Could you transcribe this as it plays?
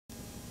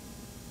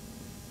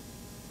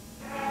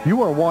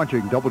You are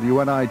watching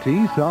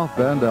WNIT South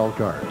Bend,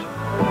 Elkhart.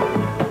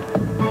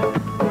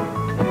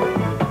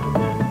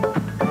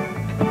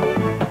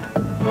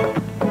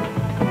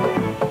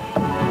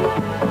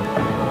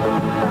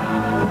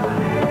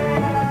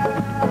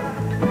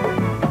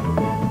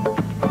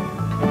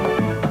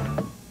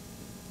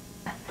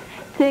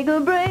 Take a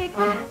break,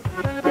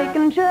 take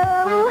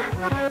control,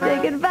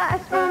 take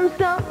advice from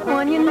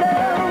someone you know.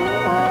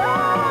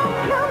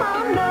 Come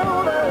on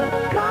over,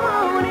 come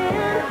on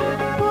in,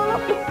 pull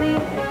up your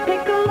seat,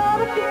 take a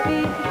load off your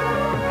feet.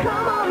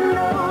 Come on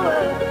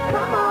over,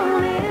 come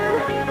on in,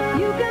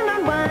 you can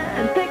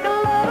unwind, take a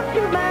load off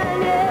your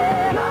mind,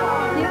 yeah.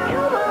 You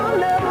come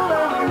on over,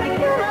 come on in,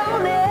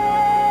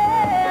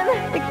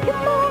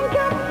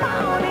 come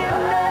on in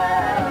now.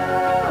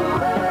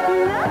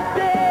 Now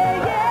say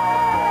yeah,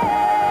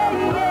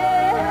 yeah.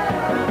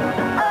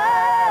 Oh,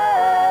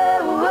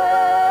 oh,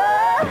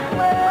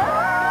 oh.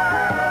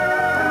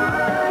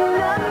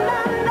 No, no,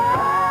 no.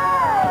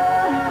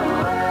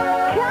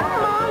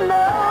 Come on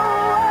over,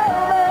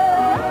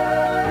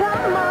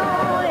 come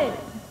on in.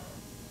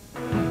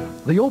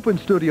 The open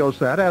studio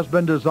set has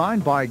been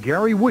designed by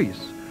Gary Weiss,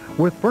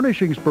 with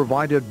furnishings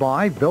provided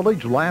by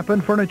Village Lamp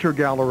and Furniture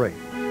Gallery.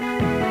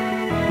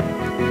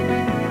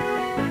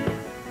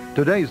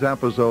 Today's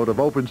episode of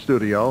Open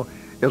Studio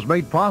is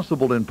made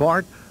possible in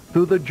part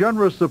through the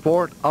generous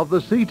support of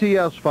the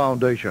CTS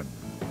Foundation.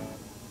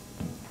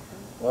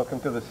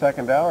 Welcome to the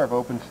second hour of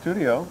Open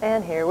Studio,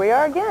 And here we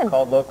are again.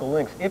 called Local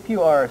Links. If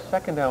you are a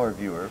second hour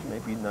viewer,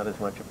 maybe not as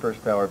much a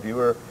first hour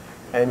viewer,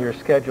 and your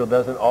schedule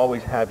doesn't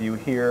always have you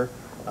here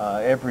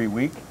every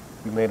week,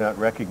 you may not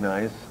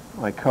recognize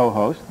my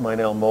co-host,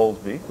 Minell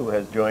Molesby, who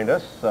has joined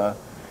us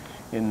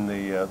in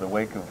the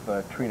wake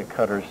of Trina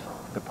Cutter's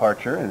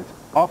departure, and it's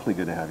awfully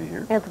good to have you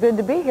here. It's good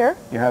to be here.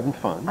 You're having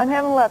fun. I'm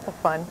having lots of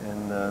fun.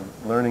 And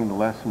learning the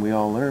lesson we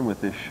all learn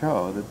with this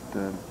show, that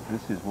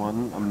this is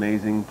one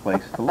amazing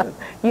place to live.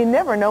 You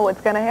never know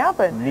what's going to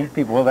happen. Meet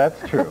people. Well, that's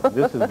true.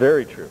 This is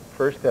very true.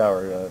 First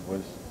hour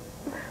was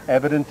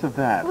evidence of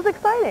that. It was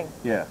exciting.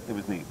 Yeah, it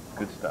was neat.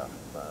 Good stuff.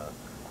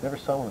 Never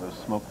saw one of those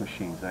smoke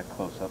machines that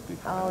close up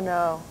before. Oh,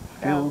 no.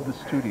 Filled the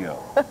studio.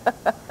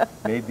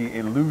 Made the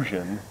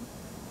illusion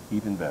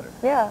even better.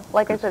 Yeah,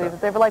 like Good I said, stuff.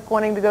 if they were like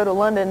wanting to go to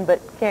London but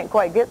can't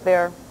quite get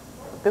there,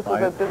 this was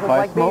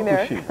like being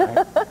there. Machine.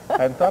 I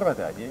hadn't thought about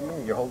that.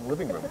 Your whole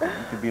living room. You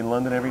could be in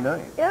London every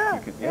night. Yeah,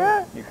 You could,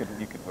 yeah. You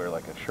could wear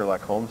like a Sherlock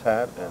Holmes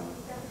hat and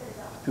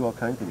just do all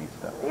kinds of neat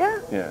stuff.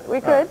 Yeah, Yeah.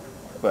 we could.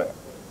 But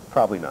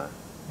probably not.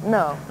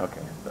 No.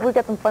 Okay. We've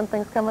got some fun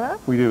things coming up.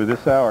 We do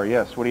this hour.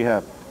 Yes. What do you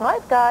have?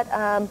 I've got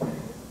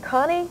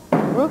Connie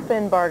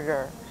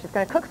Ruffenbarger. She's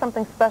going to cook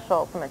something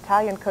special, some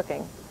Italian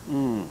cooking.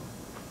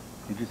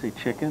 Did you say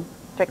chicken?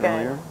 Chicken.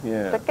 Earlier?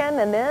 Yeah. Chicken,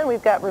 and then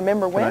we've got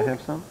Remember When. Can I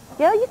have some?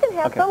 Yeah, you can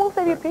have Okay. some. We'll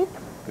save you a All right.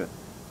 piece. Good.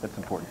 That's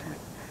important to me.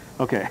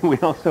 Okay. We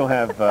also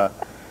have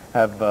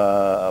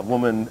a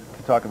woman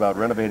to talk about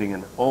renovating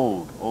an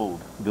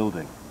old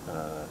building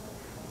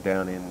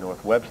down in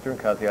North Webster in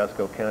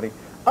Kosciuszko County.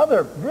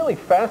 Other really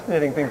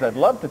fascinating things I'd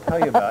love to tell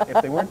you about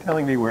if they weren't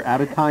telling me we're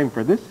out of time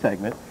for this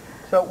segment.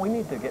 So we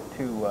need to get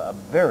to a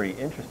very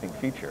interesting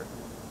feature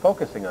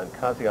focusing on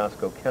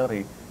Kosciuszko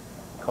County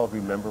called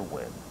Remember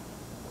When.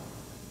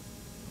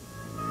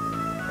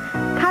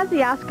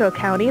 Kosciuszko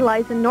County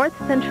lies in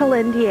north-central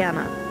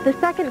Indiana, the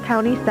second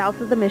county south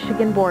of the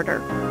Michigan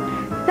border.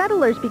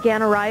 Settlers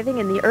began arriving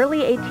in the early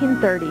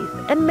 1830s,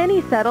 and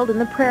many settled in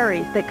the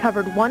prairies that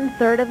covered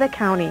one-third of the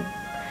county.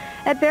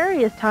 At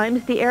various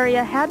times, the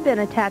area had been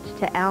attached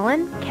to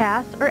Allen,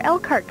 Cass, or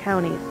Elkhart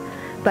counties,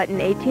 but in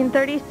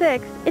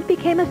 1836, it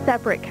became a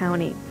separate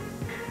county.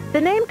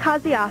 The name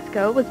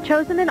Kosciuszko was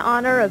chosen in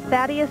honor of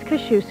Thaddeus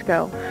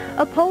Kosciuszko,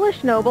 a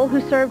Polish noble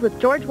who served with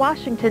George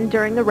Washington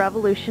during the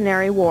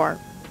Revolutionary War.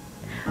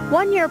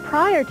 1 year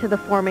prior to the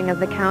forming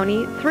of the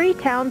county, 3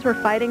 towns were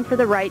fighting for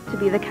the right to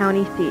be the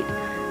county seat: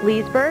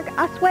 Leesburg,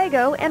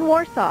 Oswego, and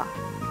Warsaw.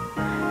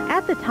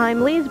 At the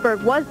time,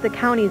 Leesburg was the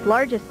county's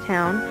largest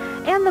town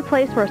and the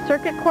place where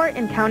circuit court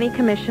and county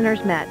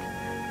commissioners met.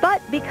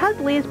 But because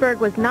Leesburg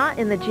was not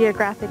in the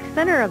geographic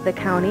center of the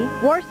county,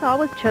 Warsaw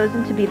was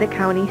chosen to be the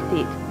county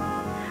seat.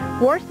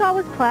 Warsaw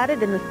was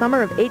platted in the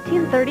summer of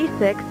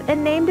 1836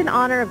 and named in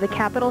honor of the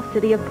capital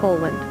city of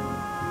Poland.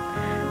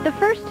 The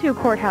first 2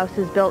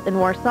 courthouses built in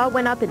Warsaw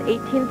went up in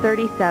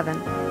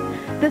 1837.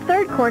 The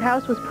third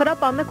courthouse was put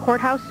up on the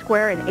courthouse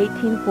square in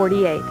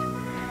 1848.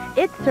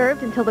 It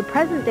served until the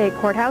present-day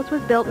courthouse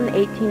was built in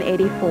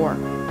 1884.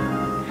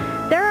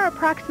 There are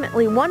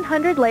approximately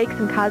 100 lakes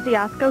in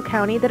Kosciuszko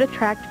County that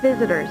attract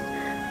visitors,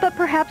 but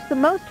perhaps the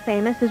most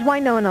famous is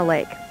Winona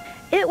Lake.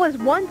 It was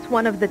once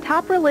one of the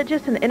top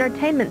religious and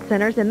entertainment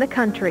centers in the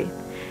country.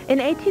 In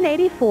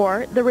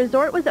 1884, the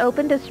resort was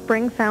opened as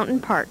Spring Fountain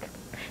Park.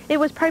 It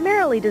was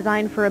primarily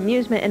designed for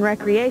amusement and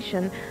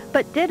recreation,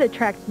 but did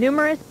attract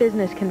numerous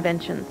business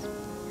conventions.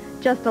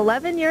 Just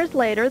 11 years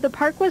later, the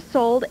park was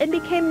sold and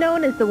became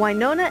known as the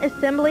Winona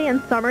Assembly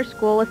and Summer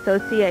School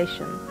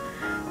Association.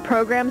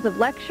 Programs of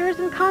lectures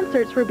and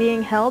concerts were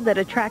being held that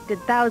attracted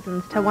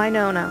thousands to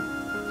Winona.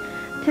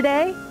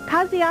 Today,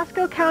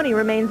 Kosciuszko County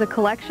remains a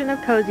collection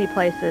of cozy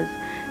places,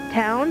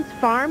 towns,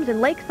 farms, and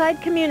lakeside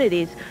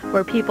communities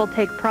where people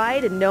take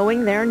pride in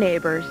knowing their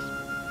neighbors.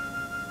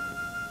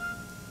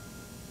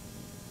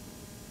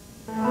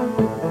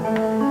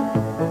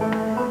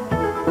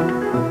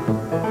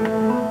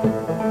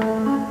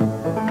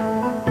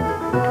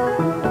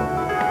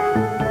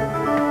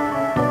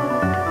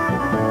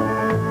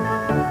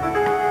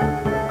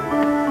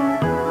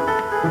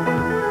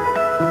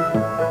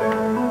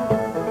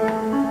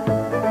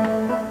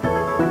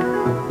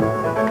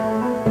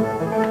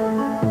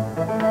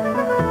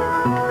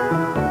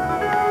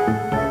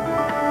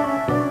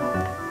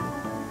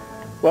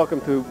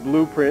 Welcome to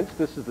Blueprints.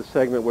 This is the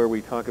segment where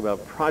we talk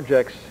about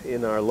projects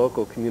in our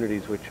local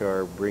communities which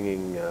are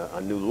bringing a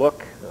new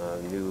look,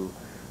 new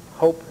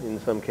hope in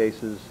some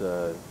cases,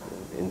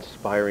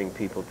 inspiring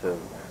people to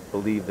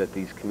believe that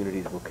these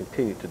communities will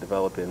continue to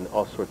develop in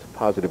all sorts of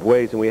positive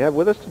ways. And we have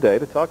with us today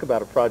to talk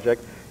about a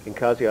project in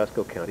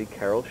Kosciuszko County,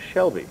 Caroll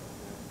Shelby.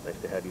 Nice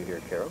to have you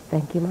here, Carol.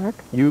 Thank you, Mark.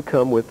 You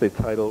come with the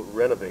title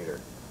Renovator.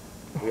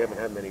 We haven't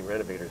had many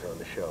renovators on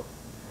the show.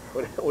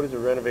 What does a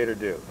renovator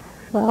do?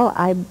 Well,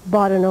 I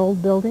bought an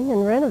old building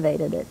and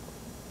renovated it.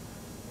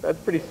 That's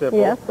pretty simple.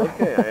 Yes.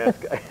 Okay,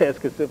 I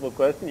ask a simple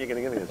question, you're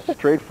going to give me a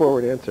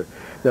straightforward answer.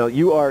 Now,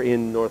 you are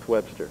in North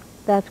Webster.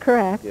 That's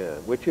correct. Yeah,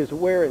 which is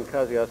where in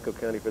Kosciuszko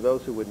County, for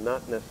those who would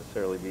not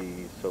necessarily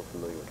be so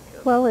familiar with the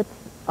county? Well, it's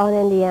on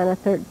Indiana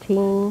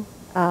 13,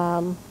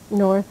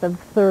 north of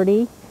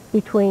 30,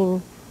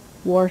 between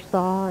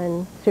Warsaw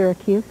and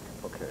Syracuse.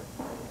 Okay.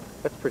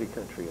 That's pretty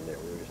country in there.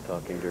 We were just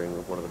talking during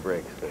one of the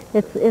breaks.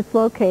 It's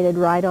located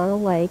right on a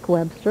lake,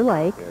 Webster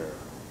Lake. Yeah.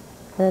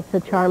 And it's a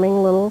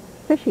charming little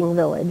fishing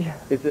village.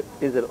 Is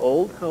it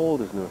old? How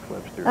old is North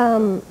Webster?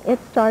 It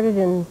started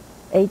in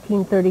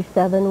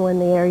 1837 when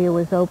the area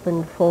was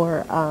opened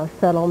for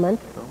settlement.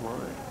 Oh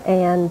my.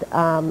 And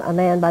a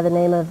man by the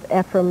name of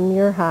Ephraim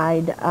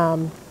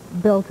Muirhide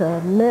built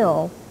a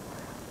mill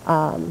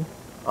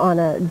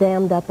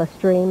dammed up a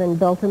stream and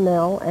built a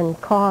mill and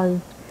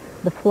caused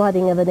the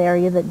flooding of an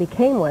area that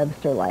became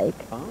Webster Lake.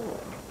 Oh.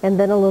 And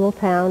then a little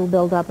town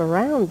built up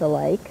around the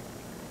lake,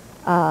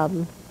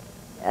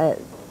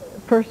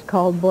 first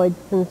called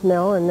Boydston's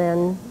Mill and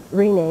then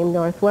renamed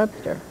North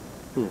Webster.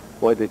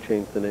 Why'd they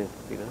change the name,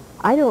 you know?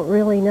 I don't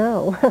really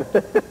know.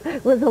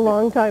 It was a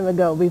long time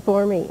ago,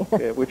 before me.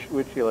 Yeah, which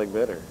do you like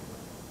better?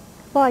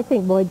 Well, I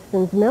think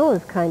Boydston's Mill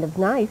is kind of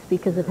nice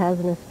because it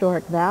has an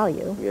historic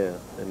value. Yeah,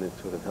 and it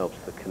sort of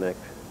helps to connect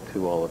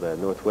to all of that.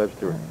 North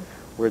Webster,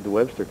 where'd the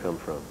Webster come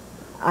from?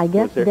 I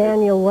guess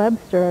Daniel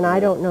Webster, and I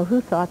don't know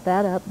who thought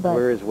that up, but...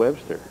 Where is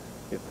Webster,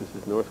 if this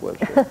is North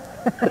Webster?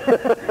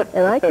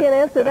 And I can't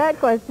answer that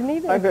question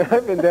either.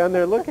 I've been down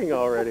there looking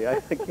already.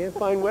 I can't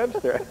find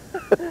Webster.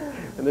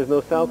 And there's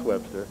no South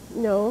Webster.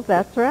 No,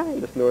 that's right.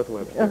 Just North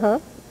Webster. Uh-huh.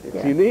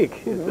 It's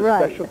unique. It's a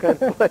special kind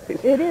of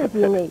place. It is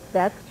unique.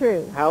 That's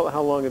true.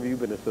 How long have you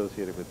been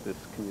associated with this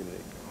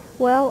community?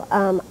 Well,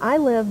 I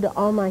lived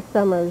all my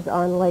summers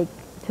on Lake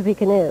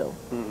Tippecanoe.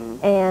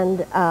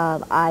 And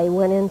I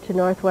went into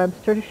North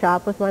Webster to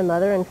shop with my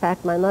mother. In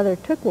fact, my mother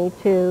took me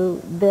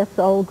to this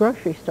old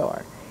grocery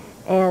store.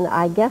 And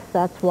I guess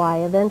that's why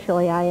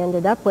eventually I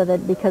ended up with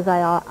it, because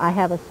I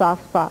have a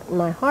soft spot in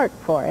my heart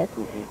for it,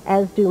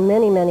 as do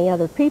many, many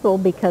other people,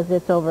 because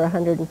it's over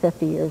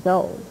 150 years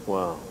old.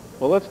 Wow.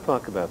 Well, let's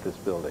talk about this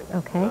building.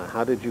 Okay.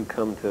 How did you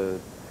come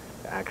to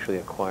actually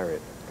acquire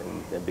it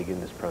and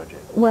begin this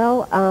project?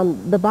 Well,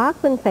 the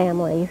Bachman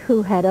family,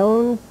 who had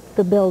owned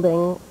the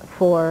building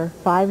for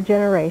 5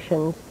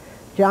 generations,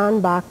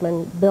 John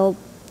Bachman built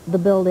the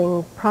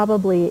building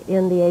probably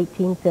in the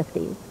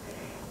 1850s.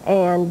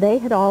 And they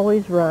had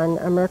always run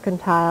a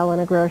mercantile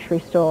and a grocery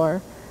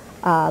store,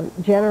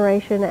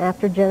 generation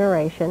after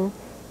generation.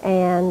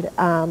 And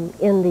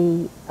in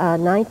the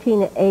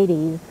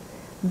 1980s,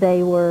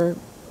 they were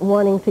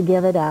wanting to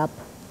give it up.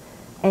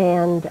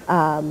 And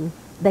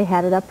they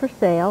had it up for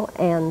sale,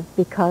 and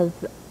because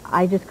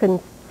I just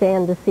couldn't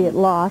stand to see it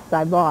lost,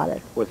 I bought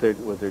it. Was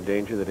there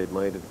danger that it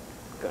might have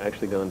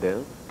actually gone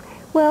down?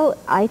 Well,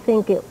 I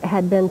think it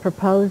had been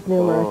proposed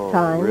numerous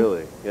times. Oh,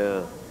 really?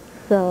 Yeah.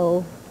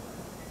 So,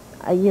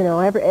 you know,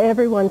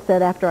 everyone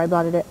said after I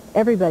bought it,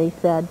 everybody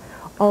said,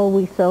 oh,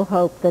 we so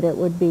hope that it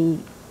would be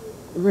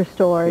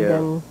restored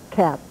and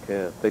kept.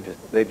 Yeah,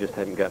 they just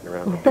hadn't gotten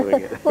around to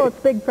doing it. Well, it's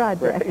a big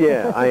project.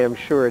 Yeah, I am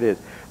sure it is.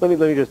 Let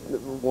me just,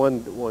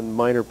 one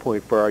minor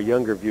point for our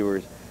younger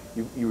viewers.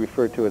 You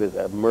referred to it as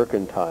a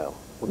mercantile.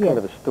 What kind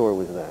of a store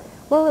was that?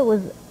 Well, it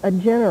was a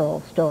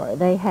general store.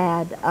 They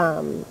had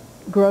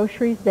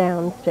groceries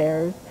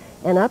downstairs,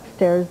 and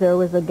upstairs there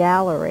was a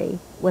gallery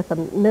with a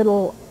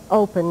middle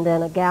opened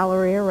and a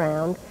gallery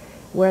around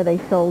where they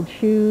sold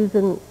shoes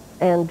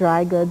and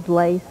dry goods,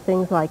 lace,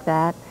 things like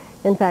that.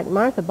 In fact,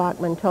 Martha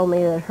Bachman told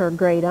me that her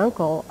great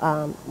uncle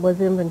was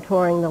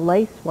inventorying the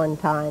lace one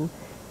time,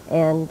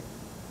 and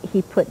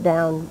he put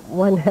down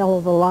one hell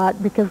of a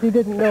lot because he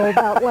didn't know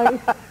about lace.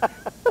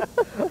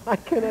 I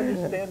can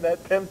understand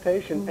that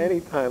temptation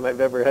anytime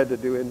I've ever had to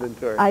do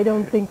inventory. I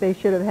don't think they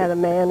should have had a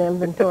man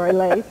inventory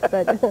lace,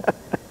 but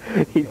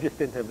He just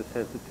didn't have the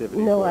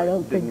sensitivity. No, for it. I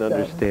don't think so.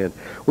 Didn't understand.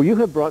 Well, you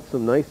have brought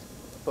some nice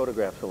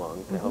photographs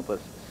along to help us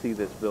see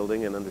this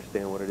building and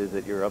understand what it is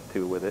that you're up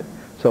to with it.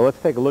 So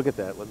let's take a look at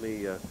that. Let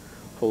me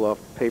pull off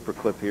the paper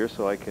clip here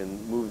so I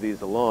can move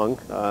these along.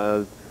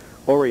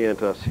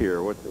 Orient us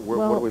here. What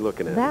are we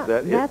looking at? Is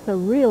that that's a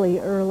really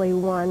early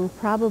one,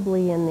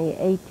 probably in the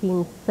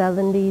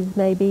 1870s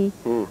maybe.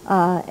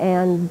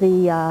 And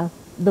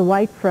the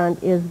white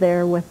front is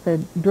there with the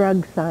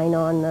drug sign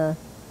on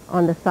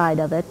the side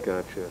of it.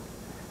 Gotcha.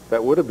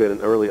 That would have been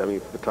an early, I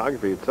mean,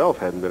 photography itself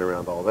hadn't been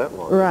around all that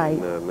long. Right.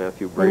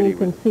 Matthew Brady. And you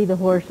can see the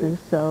horses,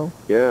 so.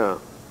 Yeah.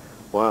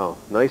 Wow.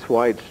 Nice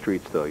wide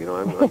streets, though. You know,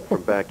 I'm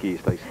from back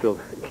east. I still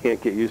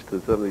can't get used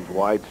to some of these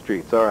wide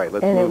streets. All right,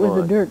 let's move on. And it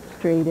was a dirt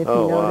street, if you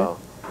notice. Wow.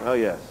 Oh,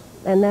 yes.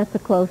 And that's a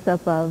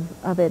close-up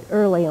of it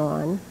early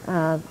on.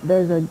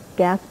 There's a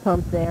gas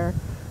pump there,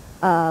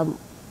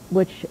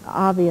 which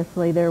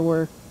obviously there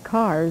were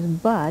cars,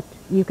 but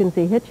you can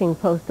see hitching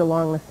post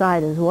along the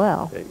side as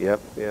well. Yep.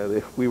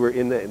 Yeah, we were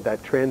in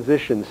that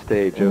transition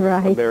stage of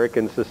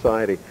American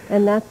society.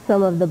 And that's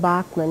some of the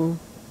Bachman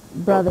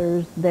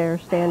brothers there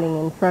standing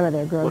in front of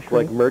their grocery. Look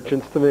like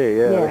merchants to me,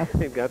 yeah. Yeah.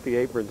 They've got the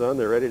aprons on.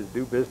 They're ready to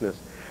do business.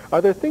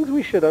 Are there things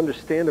we should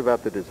understand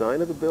about the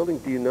design of the building?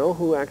 Do you know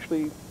who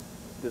actually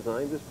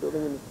designed this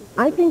building? In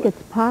I think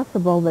it's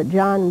possible that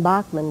John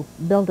Bachman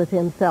built it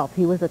himself.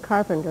 He was a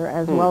carpenter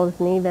as well as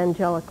an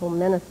evangelical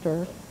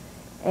minister.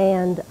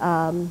 And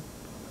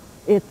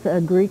it's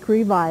a Greek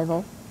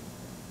revival.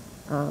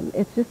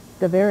 It's just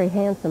a very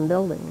handsome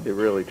building. It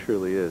really,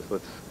 truly is.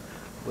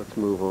 Let's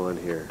move on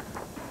here.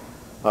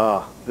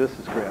 This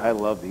is great. I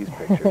love these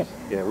pictures.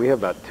 Yeah, we have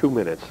about 2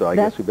 minutes, so I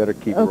guess we better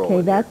keep rolling.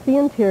 Okay, that's the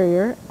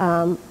interior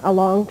a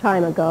long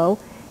time ago.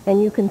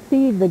 And you can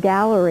see the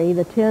gallery,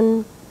 the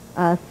tin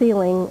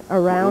ceiling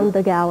around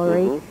the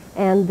gallery,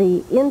 and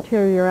the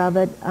interior of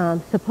it,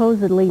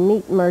 supposedly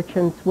meat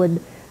merchants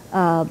would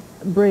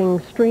bring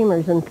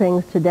streamers and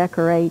things to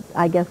decorate.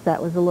 I guess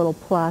that was a little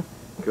plus.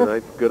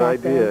 Good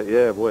idea.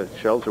 Yeah, boy,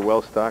 shelves are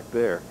well stocked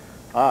there.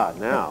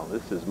 Now,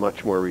 this is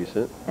much more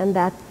recent. And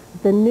that's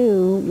the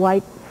new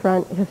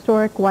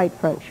historic white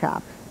front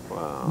shops.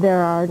 Wow.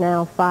 There are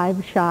now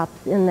 5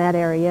 shops in that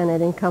area, and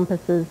it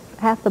encompasses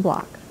half the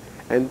block.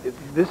 And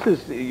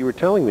you were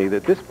telling me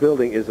that this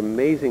building is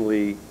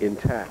amazingly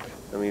intact.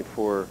 I mean,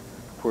 for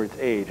its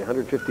age,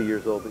 150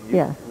 years old.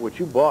 Yes. What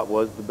you bought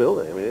was the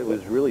building. I mean, it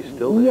was really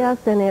still there. Yes,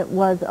 and it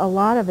was a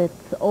lot of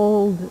it's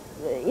old.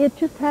 It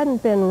just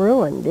hadn't been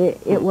ruined.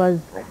 It was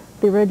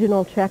the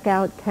original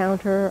checkout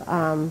counter.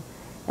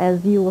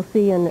 As you will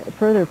see in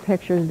further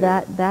pictures,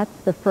 that's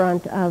the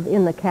front of,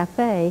 in the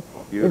cafe,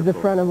 is the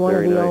front of one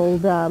of the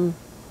old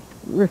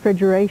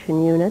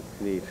refrigeration units.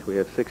 Neat. We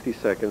have 60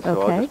 seconds,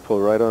 so I'll just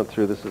pull right on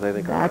through. This is, I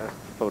think, our last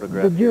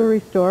photograph. The jewelry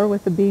store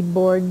with the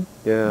beadboard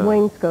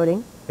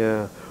wainscoting.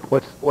 Yeah.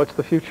 What's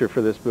the future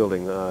for this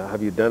building?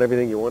 Have you done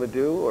everything you want to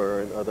do,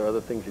 or are there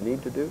other things you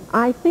need to do?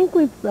 I think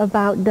we've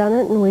about done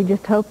it, and we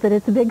just hope that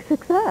it's a big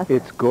success.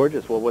 It's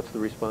gorgeous. Well, what's the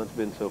response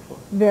been so far?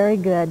 Very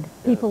good.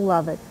 People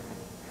love it.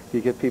 Do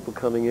you get people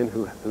coming in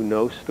who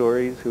know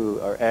stories, who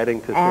are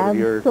adding to sort of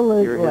your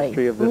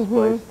history of this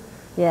place?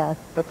 Yes.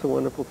 That's a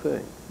wonderful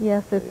thing.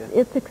 Yes,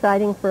 it's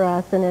exciting for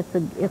us, and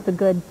it's a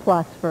good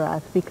plus for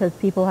us because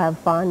people have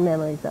fond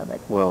memories of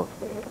it. Well,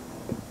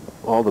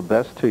 all the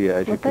best to you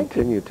as you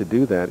continue to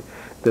do that.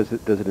 Does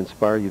it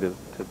inspire you to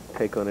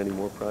take on any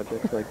more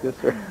projects like this,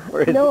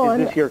 or is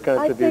this your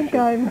contribution?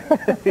 I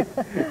think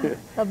I'm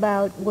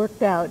about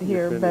worked out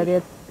here, but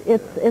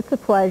it's a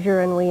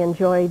pleasure, and we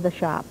enjoy the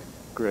shops.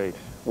 Great.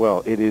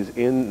 Well, it is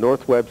in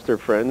North Webster,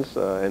 friends,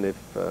 and if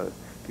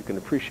you can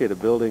appreciate a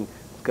building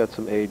that's got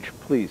some age,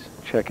 please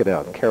check it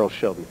out. Caroll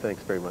Shelby,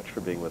 thanks very much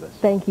for being with us.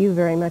 Thank you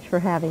very much for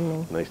having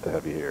me. Nice to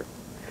have you here.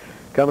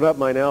 Coming up,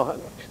 my now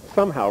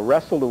somehow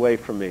wrestled away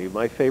from me,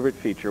 my favorite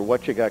feature,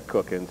 What You Got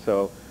Cooking,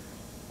 so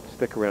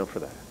stick around for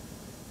that.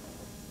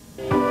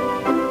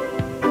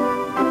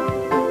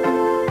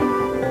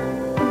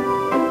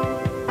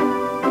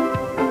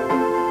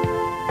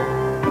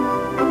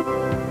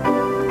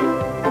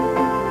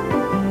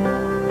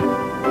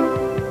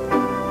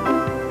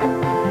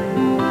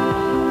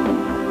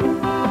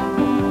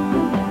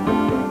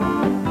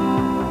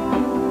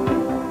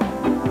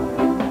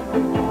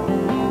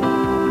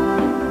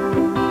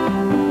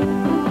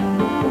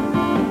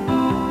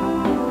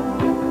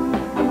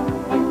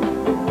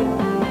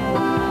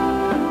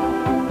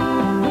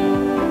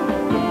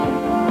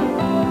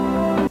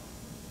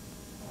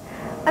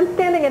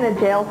 In a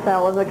jail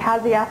cell of the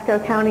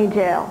Kosciuszko County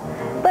Jail,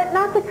 but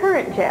not the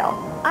current jail.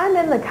 I'm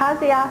in the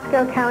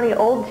Kosciuszko County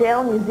Old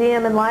Jail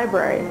Museum and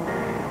Library.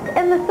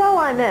 And the cell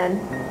I'm in,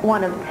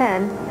 one of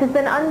 10, has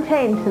been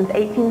unchanged since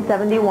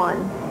 1871.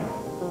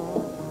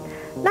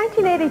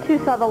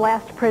 1982 saw the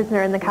last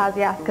prisoner in the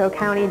Kosciuszko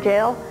County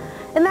Jail.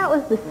 And that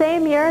was the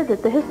same year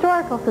that the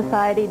Historical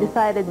Society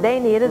decided they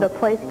needed a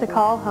place to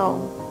call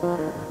home.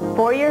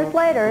 4 years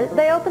later,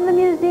 they opened the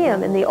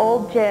museum in the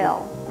old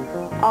jail.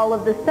 All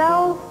of the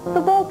cells,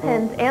 the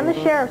bullpens, and the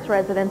sheriff's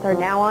residence are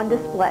now on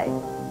display.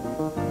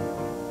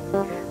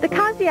 The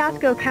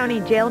Kosciuszko County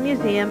Jail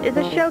Museum is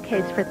a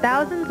showcase for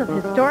thousands of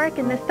historic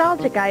and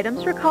nostalgic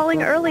items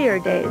recalling earlier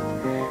days.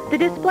 The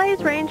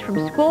displays range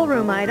from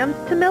schoolroom items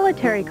to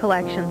military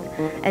collections,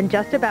 and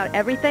just about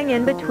everything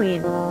in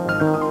between.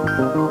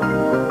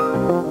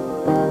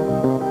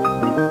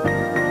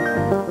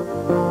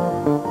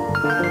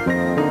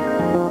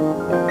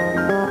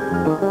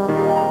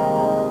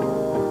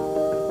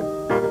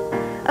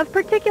 Of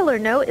particular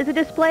note is a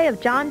display of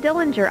John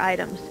Dillinger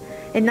items.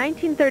 In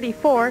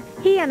 1934,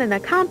 he and an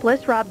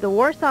accomplice robbed the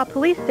Warsaw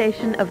police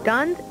station of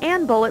guns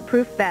and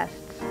bulletproof vests.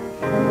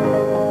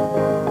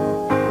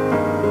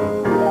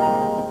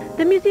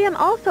 The museum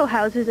also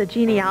houses a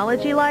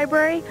genealogy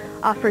library,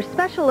 offers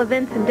special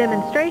events and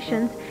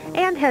demonstrations,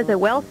 and has a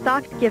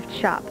well-stocked gift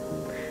shop.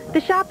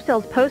 The shop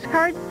sells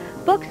postcards,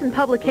 books and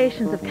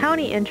publications of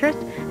county interest,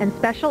 and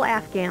special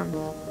Afghans.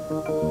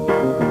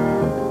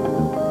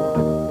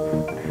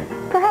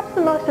 Perhaps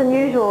the most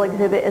unusual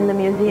exhibit in the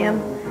museum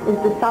is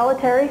the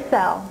solitary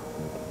cell.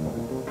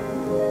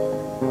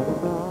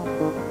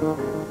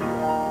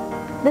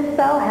 This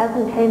cell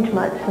hasn't changed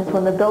much since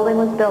when the building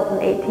was built in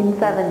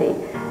 1870,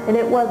 and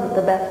it wasn't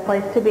the best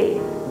place to be,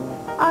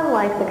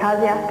 unlike the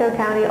Kosciuszko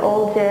County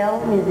Old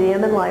Jail,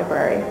 Museum, and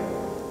Library.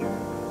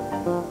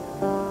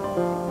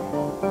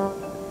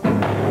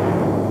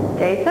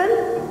 Jason?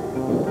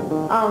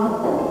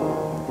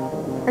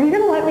 Are you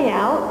going to let me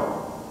out?